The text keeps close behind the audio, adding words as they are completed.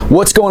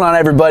What's going on,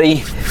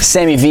 everybody?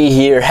 Sammy V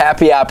here.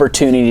 Happy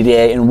Opportunity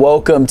Day, and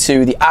welcome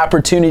to the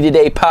Opportunity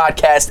Day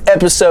podcast,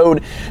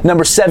 episode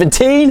number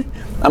 17.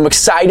 I'm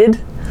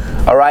excited.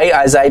 All right,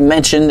 as I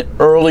mentioned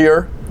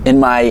earlier in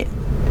my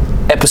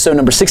episode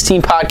number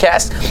 16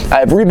 podcast, I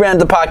have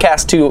rebranded the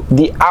podcast to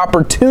the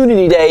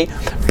Opportunity Day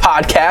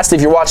podcast.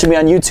 If you're watching me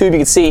on YouTube, you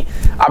can see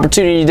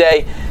Opportunity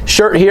Day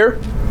shirt here.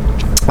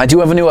 I do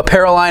have a new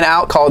apparel line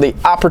out called the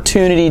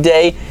Opportunity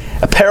Day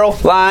Apparel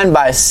line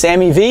by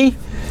Sammy V.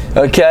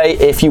 Okay,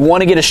 if you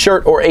want to get a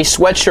shirt or a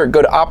sweatshirt,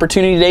 go to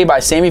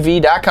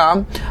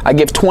opportunitydaybysammyv.com. I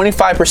give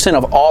 25%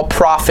 of all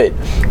profit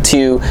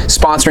to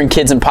sponsoring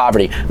kids in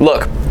poverty.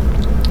 Look,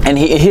 and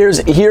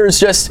here's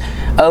just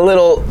a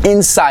little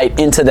insight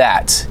into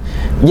that.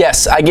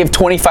 Yes, I give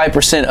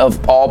 25%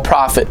 of all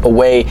profit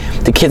away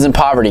to kids in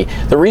poverty.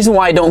 The reason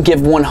why I don't give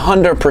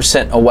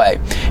 100%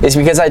 away is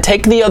because I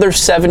take the other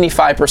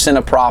 75%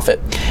 of profit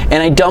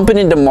and I dump it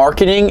into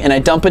marketing and I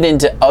dump it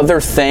into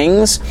other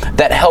things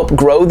that help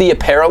grow the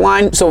apparel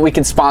line so we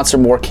can sponsor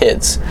more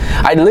kids.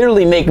 I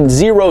literally make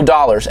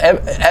 $0.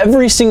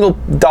 Every single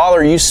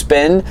dollar you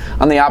spend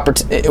on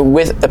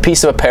with a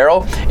piece of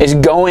apparel is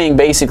going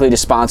basically to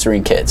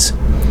sponsoring kids.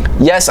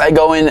 Yes, I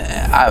go in,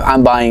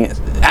 I'm buying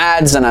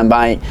ads and I'm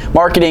buying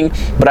marketing,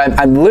 but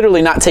I'm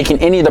literally not taking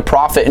any of the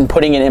profit and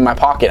putting it in my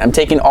pocket. I'm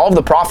taking all of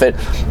the profit,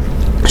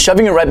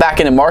 shoving it right back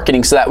into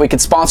marketing so that we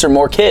could sponsor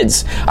more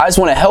kids. I just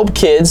want to help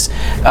kids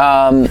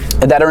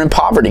that are in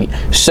poverty.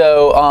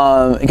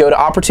 So go to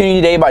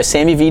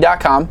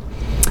opportunitydaybysammyv.com.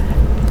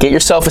 Get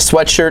yourself a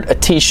sweatshirt, a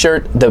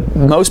t-shirt. The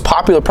most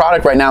popular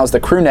product right now is the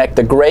crew neck,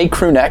 the gray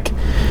crew neck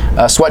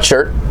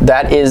sweatshirt.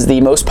 That is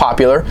the most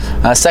popular.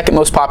 Second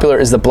most popular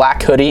is the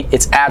black hoodie.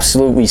 It's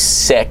absolutely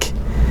sick.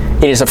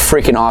 It is a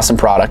freaking awesome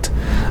product.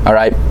 All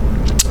right.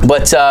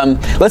 But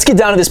let's get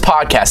down to this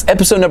podcast,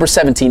 episode number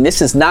 17.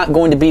 This is not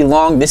going to be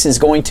long. This is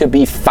going to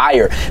be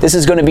fire. This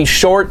is going to be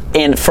short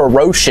and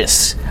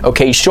ferocious,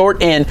 okay?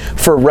 Short and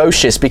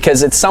ferocious,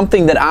 because it's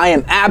something that I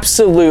am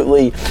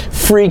absolutely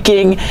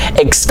freaking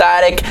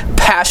ecstatic,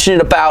 passionate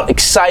about,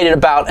 excited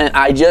about, and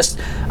I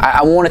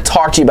want to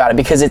talk to you about it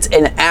because it's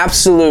an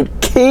absolute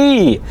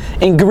key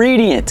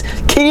ingredient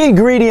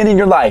in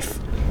your life,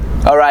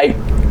 all right?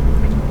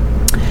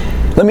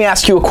 Let me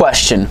ask you a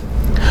question.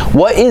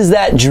 What is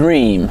that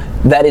dream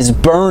that is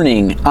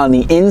burning on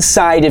the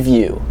inside of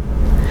you?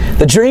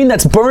 The dream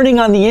that's burning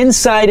on the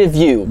inside of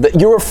you that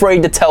you're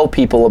afraid to tell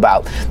people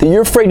about, that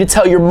you're afraid to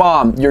tell your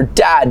mom, your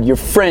dad, your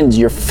friends,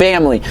 your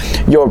family,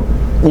 your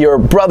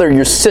brother,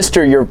 your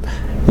sister, your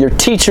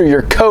teacher,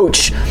 your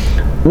coach.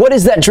 What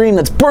is that dream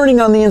that's burning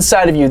on the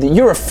inside of you that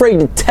you're afraid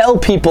to tell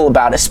people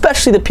about,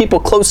 especially the people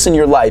close in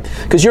your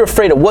life, because you're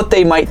afraid of what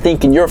they might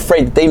think and you're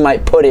afraid that they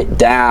might put it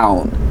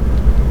down?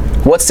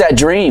 What's that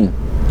dream?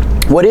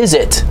 What is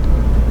it?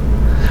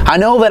 I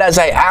know that as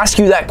I ask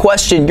you that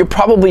question, you're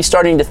probably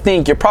starting to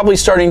think, you're probably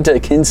starting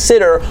to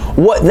consider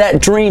what that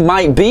dream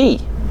might be.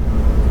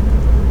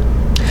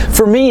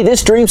 For me,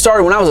 this dream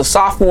started when I was a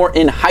sophomore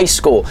in high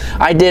school.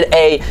 I did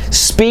a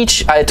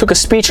speech, I took a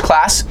speech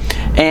class,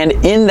 and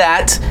in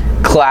that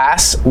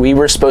class, we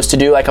were supposed to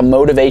do like a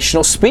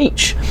motivational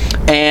speech.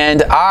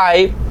 And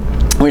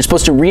we were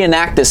supposed to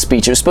reenact this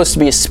speech. It was supposed to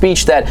be a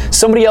speech that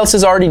somebody else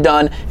has already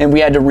done, and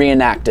we had to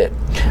reenact it.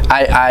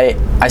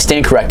 I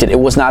stand corrected. It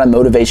was not a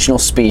motivational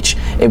speech.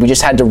 We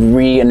just had to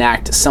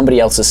reenact somebody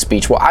else's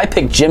speech. Well, I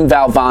picked Jim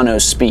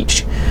Valvano's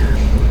speech.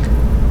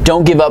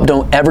 Don't give up,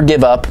 don't ever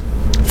give up.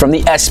 From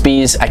the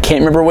ESPYs. I can't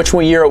remember which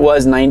year it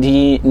was,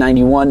 90,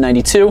 91,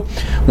 92.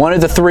 One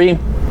of the three.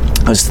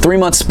 It was 3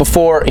 months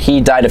before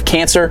he died of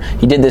cancer.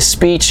 He did this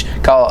speech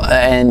called,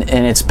 and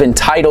it's been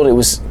titled, it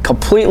was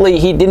completely,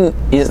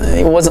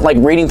 it wasn't like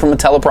reading from a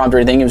teleprompter or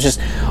anything. It was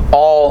just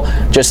all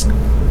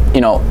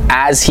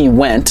as he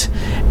went.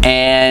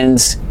 And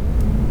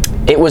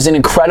it was an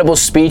incredible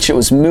speech. It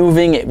was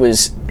moving. It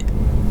was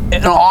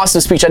an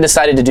awesome speech. I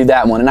decided to do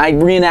that one, and I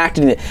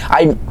reenacted it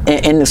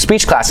in the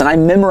speech class, and I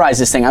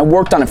memorized this thing. I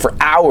worked on it for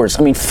hours.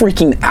 I mean,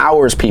 freaking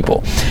hours,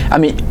 people. I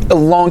mean, a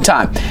long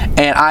time.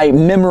 And I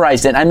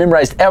memorized it. I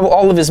memorized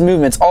all of his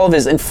movements, all of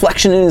his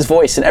inflection in his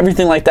voice, and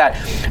everything like that.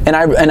 And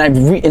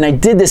I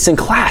did this in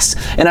class.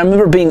 And I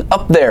remember being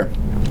up there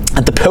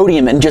at the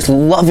podium and just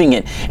loving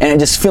it and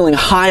just feeling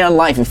high on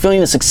life and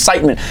feeling this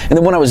excitement. And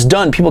then when I was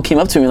done, people came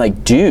up to me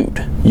like,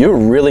 "Dude, you're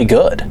really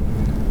good.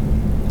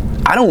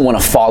 I don't want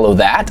to follow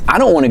that. I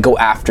don't want to go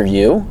after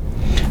you."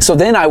 So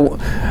then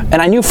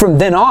I knew from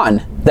then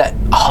on that,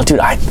 oh dude,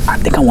 I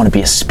think I want to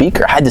be a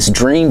speaker. I had this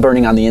dream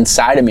burning on the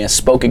inside of me. I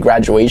spoke at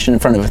graduation in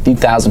front of a few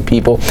thousand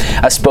people.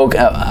 I spoke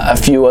a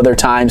few other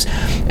times,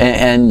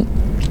 and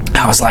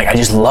I was like, I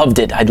just loved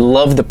it. I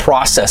loved the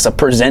process of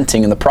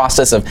presenting and the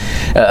process of,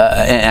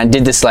 and I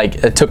did this, I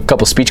took a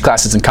couple speech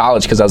classes in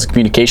college because I was a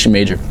communication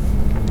major.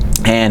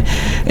 And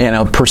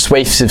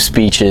persuasive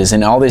speeches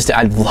and all this.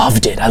 I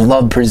loved it. I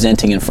loved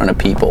presenting in front of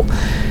people,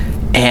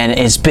 and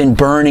it's been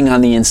burning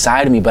on the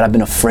inside of me, but I've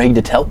been afraid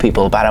to tell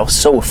people about it. I was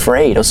so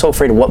afraid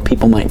of what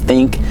people might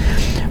think.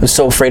 I was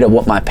so afraid of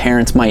what my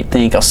parents might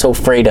think. I was so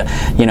afraid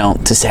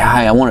to say,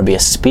 hi, I want to be a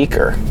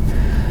speaker.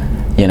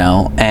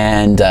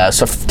 and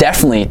so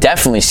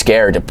definitely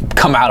scared to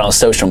come out on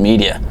social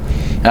media.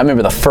 I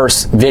remember the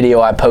first video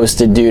I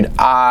posted, dude,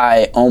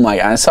 oh my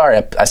God, I'm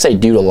sorry, I say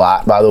dude a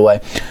lot, by the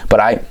way,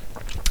 but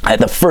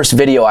the first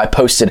video I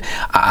posted,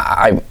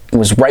 I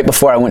was right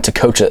before I went to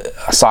coach a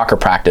soccer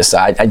practice.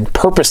 I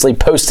purposely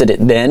posted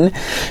it then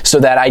so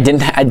that I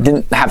didn't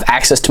have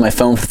access to my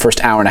phone for the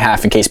first hour and a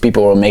half in case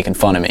people were making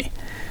fun of me.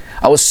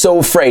 I was so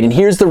afraid, and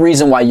here's the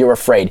reason why you're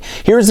afraid.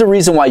 Here's the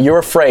reason why you're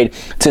afraid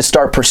to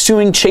start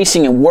pursuing,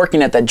 chasing, and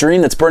working at that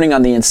dream that's burning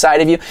on the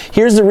inside of you.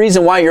 Here's the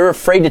reason why you're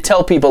afraid to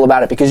tell people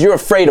about it, because you're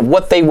afraid of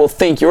what they will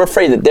think. You're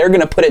afraid that they're going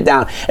to put it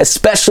down,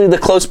 especially the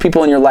close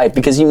people in your life,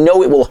 because you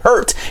know it will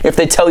hurt if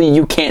they tell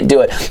you can't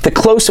do it. The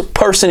close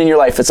person in your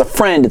life, it's a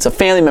friend, it's a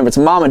family member, it's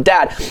mom and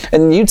dad,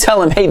 and you tell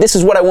them, hey, this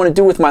is what I want to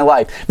do with my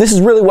life. This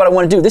is really what I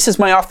want to do. This is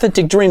my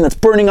authentic dream that's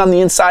burning on the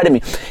inside of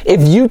me.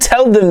 If you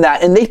tell them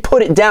that and they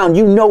put it down,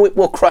 you know it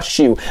will crush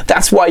you.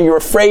 That's why you're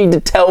afraid to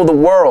tell the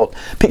world,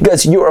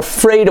 because you're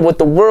afraid of what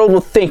the world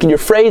will think, and you're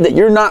afraid that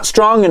you're not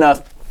strong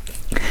enough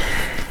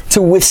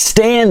to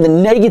withstand the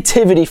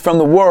negativity from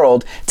the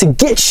world to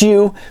get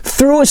you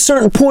through a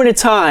certain point of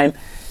time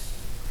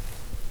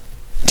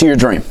to your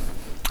dream.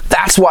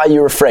 That's why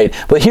you're afraid.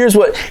 But here's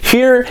what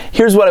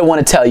I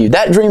want to tell you.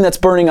 That dream that's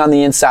burning on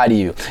the inside of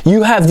you,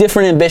 you have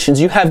different ambitions,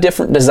 you have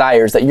different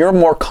desires that you're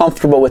more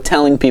comfortable with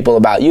telling people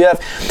about. You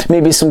have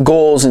maybe some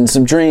goals and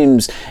some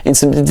dreams and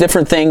some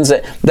different things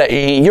that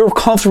you're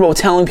comfortable with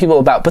telling people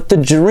about. But the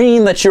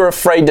dream that you're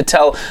afraid to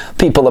tell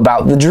people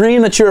about, the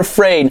dream that you're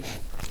afraid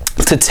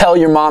to tell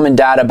your mom and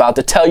dad about,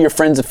 to tell your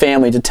friends and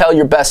family, to tell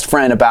your best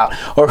friend about,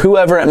 or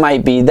whoever it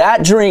might be,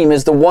 that dream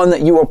is the one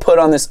that you were put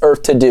on this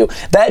earth to do.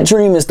 That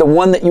dream is the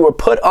one that you were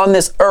put on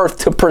this earth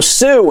to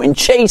pursue and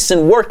chase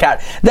and work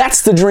at.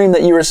 That's the dream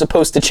that you were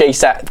supposed to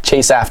chase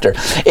after.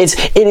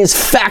 It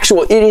is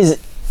factual.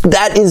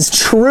 That is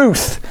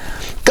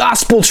truth.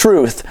 Gospel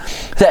truth.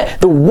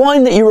 That the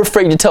one that you're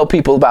afraid to tell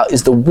people about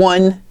is the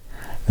one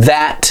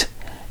that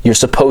you're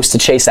supposed to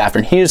chase after.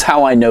 And here's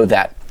how I know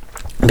that.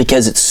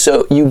 Because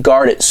you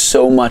guard it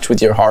so much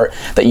with your heart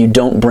that you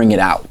don't bring it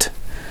out.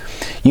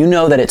 You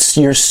know that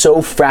you're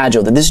so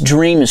fragile, that this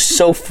dream is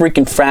so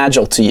freaking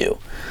fragile to you.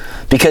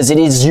 Because it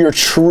is your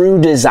true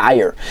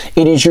desire.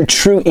 It is your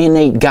true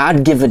innate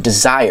God-given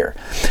desire.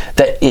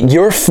 That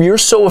you're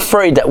so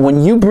afraid that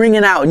when you bring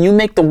it out and you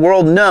make the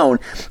world known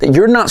that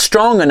you're not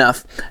strong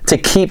enough to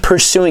keep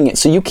pursuing it.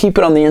 So you keep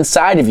it on the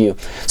inside of you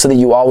so that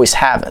you always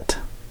have it.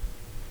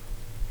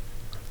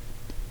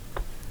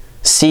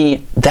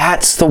 See,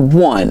 that's the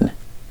one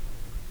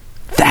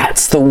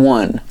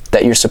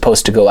that you're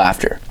supposed to go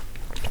after.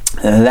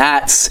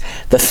 That's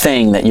the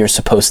thing that you're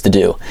supposed to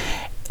do.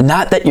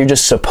 Not that you're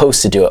just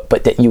supposed to do it,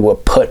 but that you were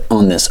put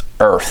on this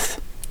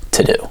earth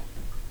to do.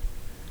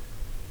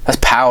 That's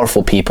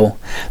powerful, people.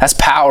 That's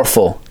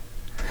powerful.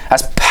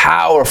 That's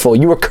powerful.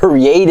 You were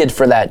created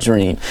for that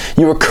dream.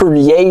 You were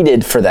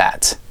created for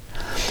that.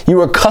 You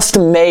were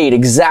custom made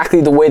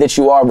exactly the way that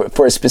you are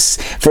for a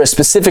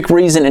specific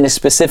reason and a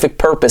specific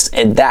purpose,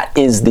 and that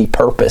is the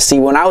purpose. See,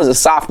 when I was a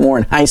sophomore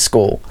in high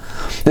school,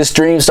 this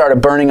dream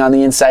started burning on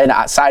the inside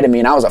of me,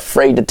 and I was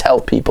afraid to tell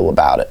people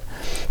about it.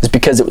 It's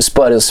because it was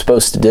what I was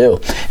supposed to do.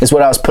 It's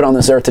what I was put on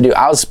this earth to do.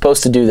 I was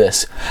supposed to do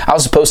this. I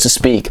was supposed to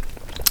speak.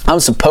 I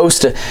was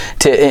supposed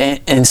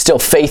to instill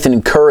faith and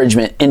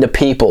encouragement into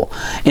people,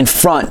 in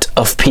front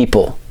of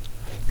people.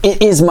 It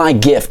is my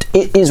gift.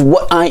 It is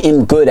what I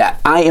am good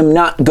at. I am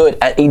not good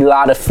at a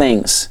lot of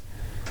things.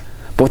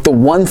 But the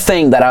one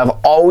thing that I've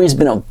always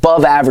been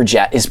above average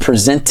at is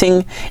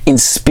presenting and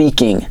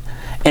speaking.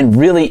 And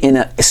really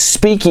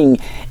speaking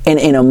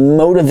in a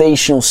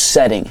motivational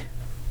setting.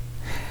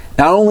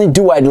 Not only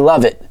do I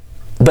love it,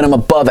 but I'm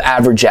above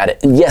average at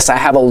it. And yes, I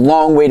have a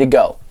long way to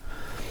go.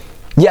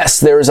 Yes,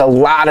 there's a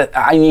lot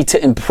I need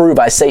to improve.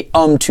 I say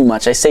too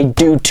much. I say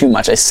do too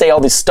much. I say all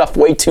this stuff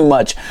way too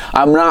much.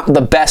 I'm not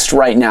the best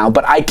right now,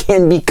 but I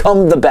can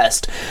become the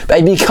best.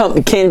 I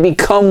can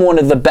become one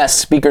of the best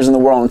speakers in the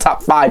world, in the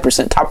top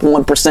 5%, top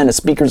 1% of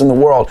speakers in the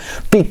world,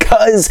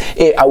 because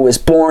I was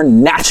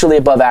born naturally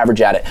above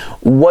average at it.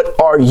 What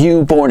are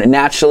you born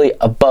naturally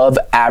above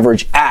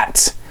average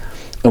at?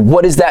 And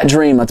what is that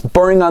dream that's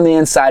burning on the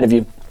inside of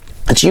you?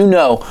 That you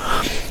know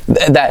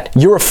that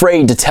you're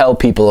afraid to tell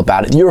people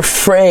about it. You're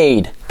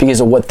afraid because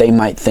of what they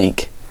might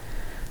think.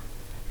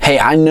 Hey,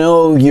 I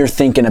know you're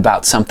thinking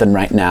about something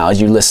right now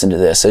as you listen to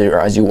this or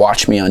as you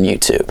watch me on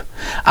YouTube.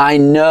 I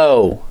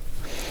know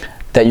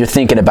that you're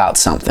thinking about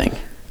something.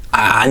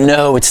 I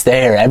know it's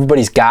there.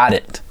 Everybody's got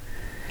it.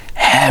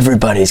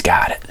 Everybody's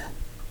got it.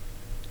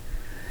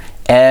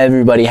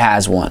 Everybody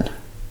has one.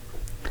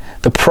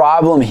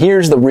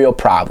 Here's the real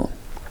problem.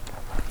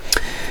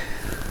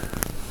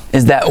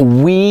 Is that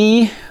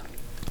we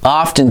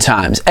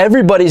oftentimes,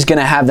 everybody's going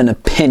to have an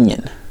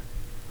opinion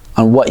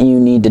on what you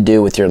need to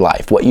do with your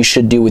life, what you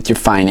should do with your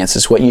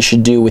finances, what you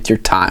should do with your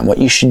time, what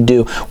you should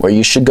do, where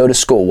you should go to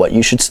school, what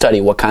you should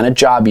study, what kind of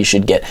job you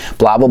should get,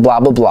 blah, blah, blah,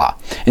 blah, blah.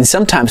 And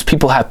sometimes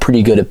people have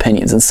pretty good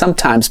opinions, and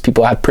sometimes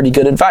people have pretty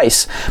good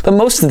advice, but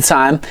most of the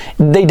time,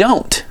 they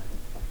don't.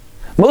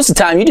 Most of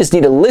the time, you just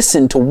need to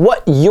listen to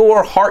what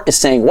your heart is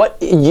saying. What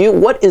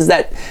is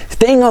that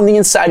thing on the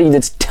inside of you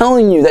that's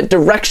telling you that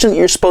direction that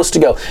you're supposed to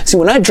go? See,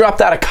 when I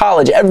dropped out of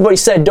college, everybody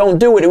said, don't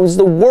do it. It was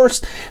the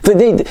worst.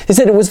 They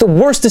said it was the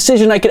worst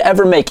decision I could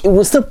ever make. It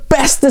was the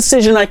best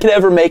decision I could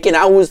ever make, and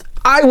I was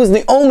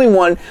the only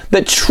one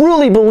that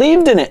truly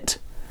believed in it.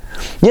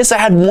 Yes, I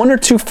had one or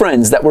two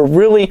friends that were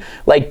really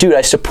like, dude,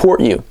 I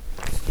support you.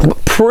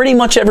 But pretty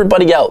much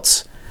everybody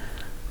else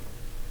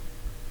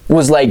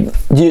was like,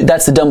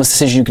 that's the dumbest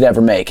decision you could ever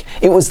make.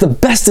 It was the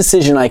best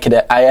decision I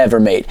ever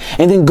made.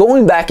 And then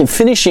going back and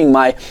finishing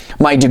my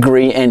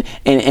degree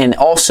and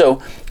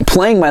also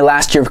playing my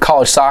last year of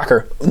college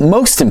soccer,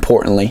 most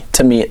importantly,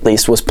 to me at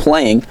least, was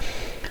playing.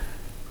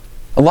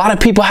 A lot of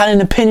people had an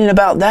opinion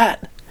about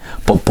that.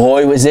 But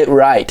boy, was it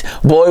right.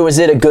 Boy, was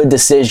it a good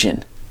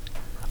decision.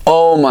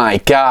 Oh my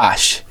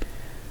gosh.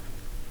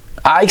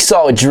 I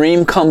saw a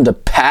dream come to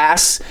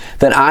pass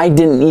that I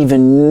didn't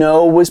even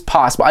know was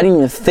possible. I didn't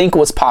even think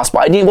was possible.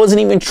 I wasn't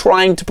even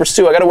trying to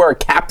pursue. I got to wear a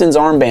captain's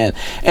armband.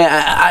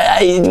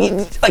 And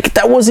like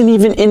that wasn't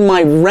even in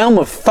my realm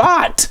of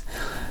thought.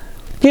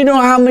 You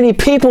know how many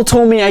people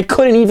told me I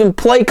couldn't even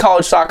play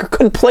college soccer,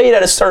 couldn't play it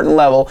at a certain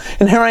level.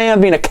 And here I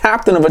am being a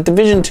captain of a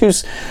Division II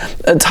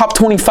top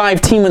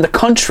 25 team in the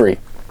country.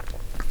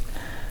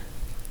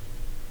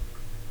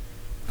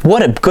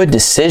 What a good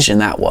decision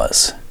that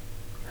was.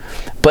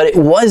 But it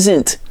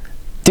wasn't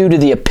due to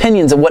the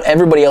opinions of what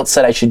everybody else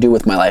said I should do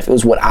with my life. It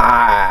was what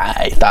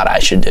I thought I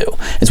should do.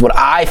 It's what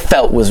I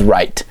felt was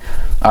right.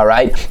 All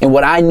right? And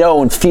what I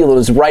know and feel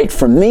is right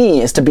for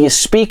me is to be a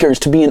speaker, is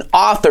to be an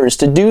author, is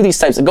to do these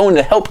types of going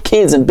to help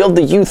kids and build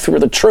the youth through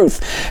the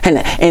truth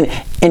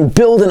and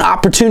build an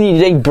Opportunity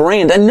Today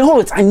brand. I know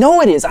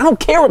it is. I don't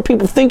care what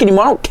people think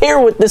anymore. I don't care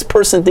what this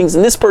person thinks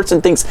and this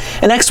person thinks,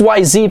 an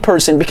XYZ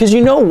person, because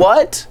you know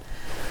what?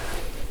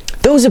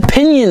 Those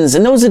opinions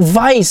and those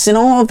advice and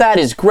all of that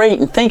is great,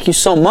 and thank you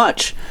so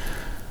much.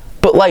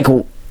 But like,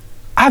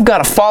 I've got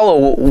to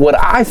follow what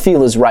I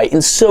feel is right,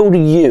 and so do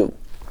you.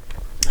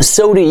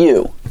 So do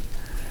you.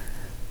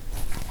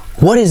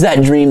 What is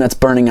that dream that's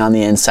burning on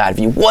the inside of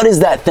you? What is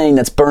that thing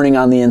that's burning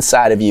on the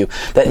inside of you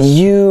that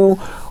you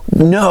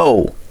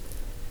know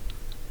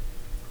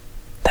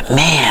that,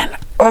 man,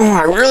 oh,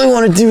 I really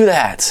want to do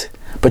that,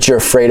 but you're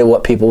afraid of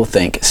what people will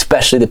think,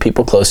 especially the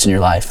people close in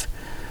your life?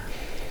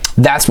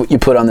 That's what you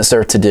put on this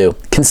earth to do.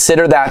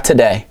 Consider that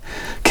today.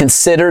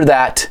 Consider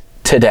that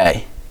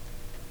today.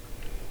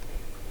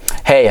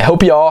 Hey, I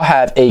hope you all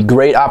have a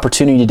great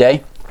opportunity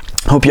today.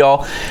 Hope you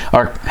all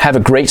have a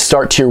great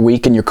start to your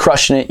week and you're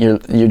crushing it.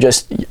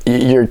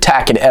 You're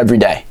attacking every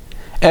day.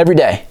 Every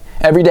day.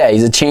 Every day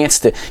is a chance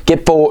to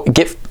get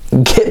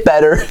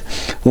better,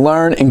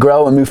 learn and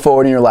grow and move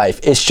forward in your life.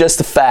 It's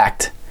just a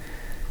fact.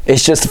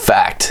 It's just a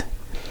fact.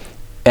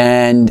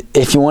 And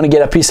if you want to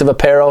get a piece of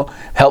apparel,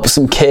 help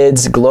some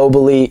kids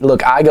globally.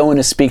 Look, I go in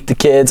to speak to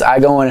kids. I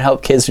go in and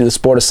help kids through the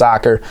sport of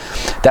soccer.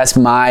 That's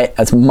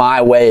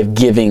my way of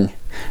giving.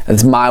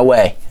 That's my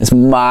way. It's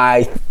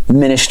my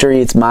ministry.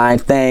 It's my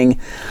thing.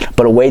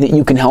 But a way that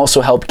you can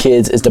also help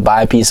kids is to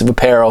buy a piece of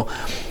apparel,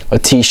 a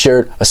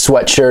t-shirt, a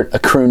sweatshirt, a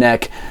crew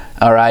neck.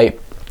 All right.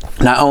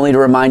 Not only to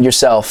remind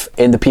yourself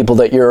and the people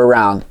that you're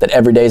around that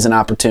every day is an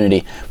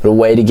opportunity, but a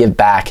way to give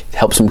back,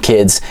 help some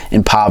kids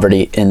in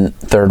poverty in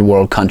third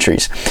world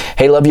countries.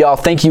 Hey, love y'all.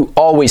 Thank you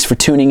always for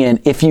tuning in.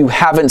 If you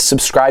haven't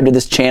subscribed to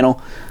this channel,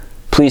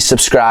 please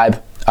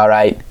subscribe. All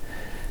right.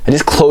 I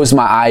just closed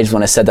my eyes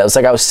when I said that. It was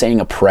like I was saying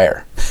a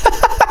prayer.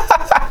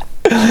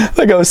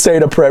 Like I was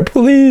saying a prayer.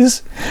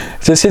 Please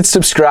just hit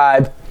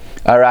subscribe.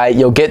 All right.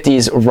 You'll get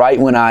these right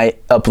when I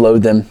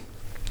upload them.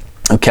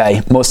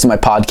 Okay, most of my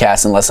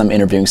podcasts, unless I'm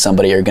interviewing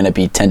somebody, are going to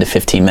be 10 to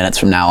 15 minutes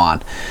from now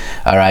on.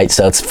 All right,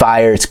 so it's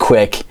fire, it's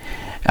quick.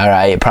 All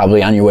right,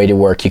 probably on your way to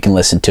work, you can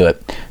listen to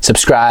it.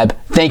 Subscribe.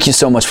 Thank you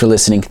so much for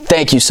listening.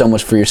 Thank you so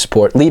much for your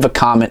support. Leave a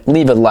comment,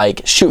 leave a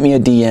like, shoot me a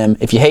DM.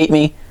 If you hate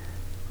me,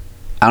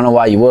 I don't know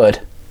why you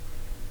would.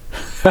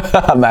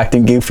 I'm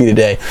acting goofy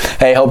today.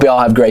 Hey, hope you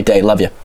all have a great day. Love you.